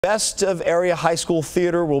Best of Area High School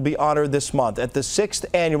Theater will be honored this month at the 6th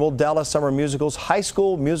Annual Dallas Summer Musicals High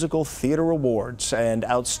School Musical Theater Awards. And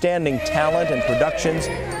outstanding talent and productions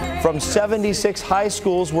from 76 high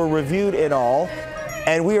schools were reviewed in all.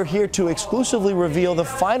 And we are here to exclusively reveal the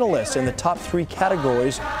finalists in the top 3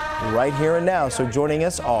 categories right here and now. So joining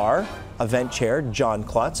us are Event Chair John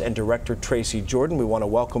Klutz and Director Tracy Jordan. We want to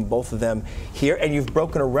welcome both of them here. And you've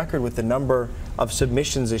broken a record with the number of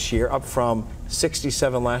submissions this year, up from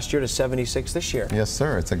 67 last year to 76 this year. Yes,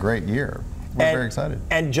 sir. It's a great year. We're very excited.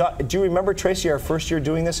 And do you remember, Tracy, our first year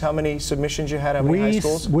doing this, how many submissions you had, how many high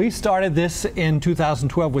schools? We started this in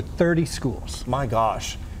 2012 with 30 schools. My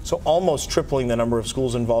gosh. So almost tripling the number of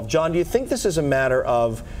schools involved. John, do you think this is a matter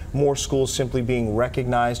of more schools simply being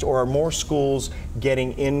recognized, or are more schools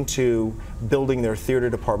getting into building their theater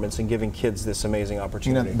departments and giving kids this amazing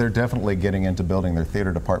opportunity? You know, they're definitely getting into building their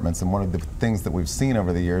theater departments, and one of the things that we've seen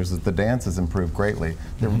over the years is the dance has improved greatly.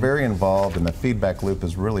 They're very involved, and the feedback loop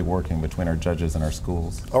is really working between our judges and our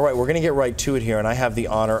schools. All right, we're going to get right to it here, and I have the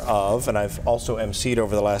honor of, and I've also emceed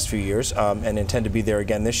over the last few years, and intend to be there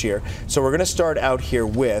again this year. So we're going to start out here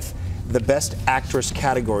with the Best Actress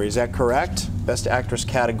category. Is that correct? Best Actress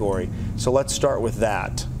category. So let's start with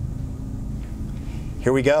that.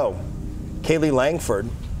 Here we go. Kaylee Langford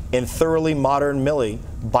in Thoroughly Modern Millie,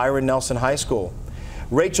 Byron Nelson High School.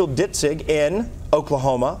 Rachel Ditzig in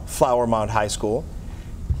Oklahoma, Flower Mound High School.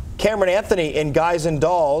 Cameron Anthony in Guys and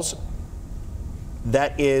Dolls,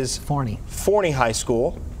 that is Forney High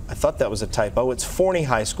School. I thought that was a typo. It's Forney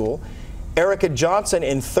High School. Erica Johnson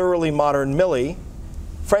in Thoroughly Modern Millie,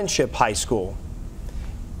 Friendship High School.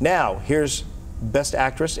 Now, here's Best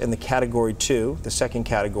Actress in the category 2, the second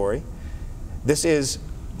category. This is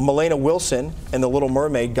Milena Wilson in The Little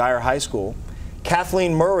Mermaid, Geyer High School.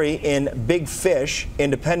 Kathleen Murray in Big Fish,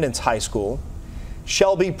 Independence High School.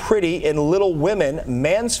 Shelby Pretty in Little Women,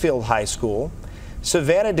 Mansfield High School.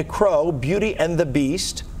 Savannah DeCrow, Beauty and the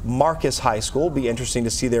Beast, Marcus High School. Be interesting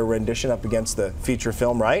to see their rendition up against the feature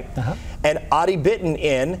film, right? And Audie Bitton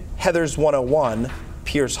in Heather's 101,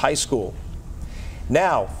 Pierce High School.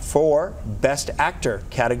 Now, for Best Actor,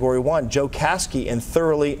 Category 1, Joe Caskey in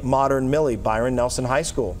Thoroughly Modern Millie, Byron Nelson High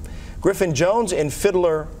School. Griffin Jones in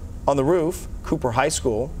Fiddler on the Roof, Cooper High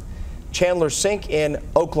School. Chandler Sink in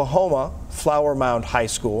Oklahoma, Flower Mound High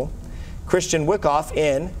School. Christian Wickoff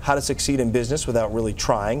in How to Succeed in Business Without Really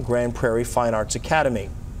Trying, Grand Prairie Fine Arts Academy.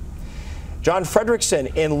 John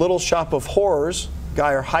Fredrickson in Little Shop of Horrors,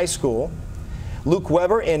 Geyer High School. Luke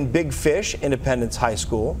Weber in Big Fish, Independence High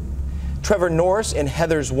School. Trevor Norris in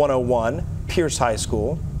Heather's 101, Pierce High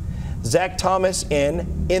School. Zach Thomas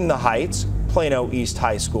in the Heights, Plano East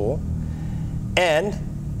High School. And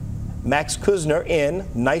Max Kuzner in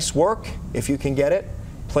Nice Work, if you can get it,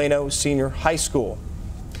 Plano Senior High School.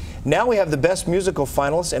 Now we have the Best Musical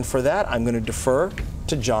finalists, and for that I'm going to defer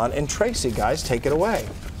to John and Tracy. Guys, take it away.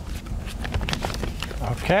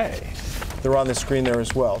 Okay. They're on the screen there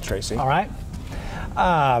as well, Tracy. All right.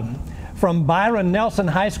 From Byron Nelson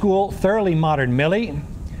High School, Thoroughly Modern Millie.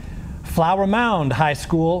 Flower Mound High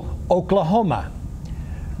School, Oklahoma.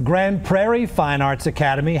 Grand Prairie Fine Arts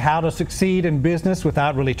Academy, How to Succeed in Business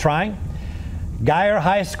Without Really Trying. Geyer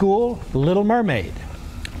High School, Little Mermaid.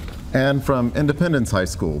 And from Independence High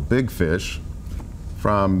School, Big Fish.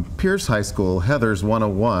 From Pierce High School, Heather's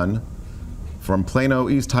 101. From Plano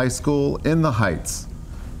East High School, In the Heights.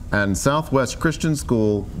 And Southwest Christian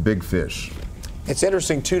School, Big Fish. It's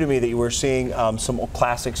interesting, too, to me that we're seeing some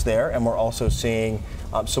classics there, and we're also seeing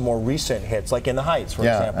some more recent hits, like In the Heights, for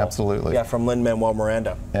example. Yeah, absolutely. Yeah, from Lin-Manuel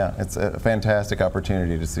Miranda. Yeah, it's a fantastic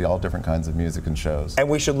opportunity to see all different kinds of music and shows. And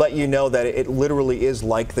we should let you know that it literally is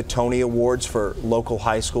like the Tony Awards for local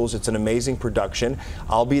high schools. It's an amazing production.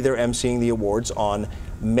 I'll be there emceeing the awards on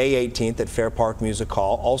May 18th at Fair Park Music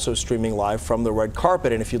Hall, also streaming live from the red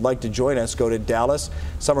carpet. And if you'd like to join us, go to Dallas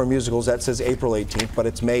Summer Musicals. That says April 18th, but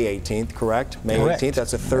it's May 18th, correct? May 18th,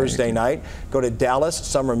 that's a Thursday night. Go to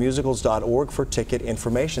DallasSummerMusicals.org for ticket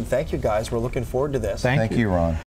information. Thank you, guys. We're looking forward to this. Thank you, Ron.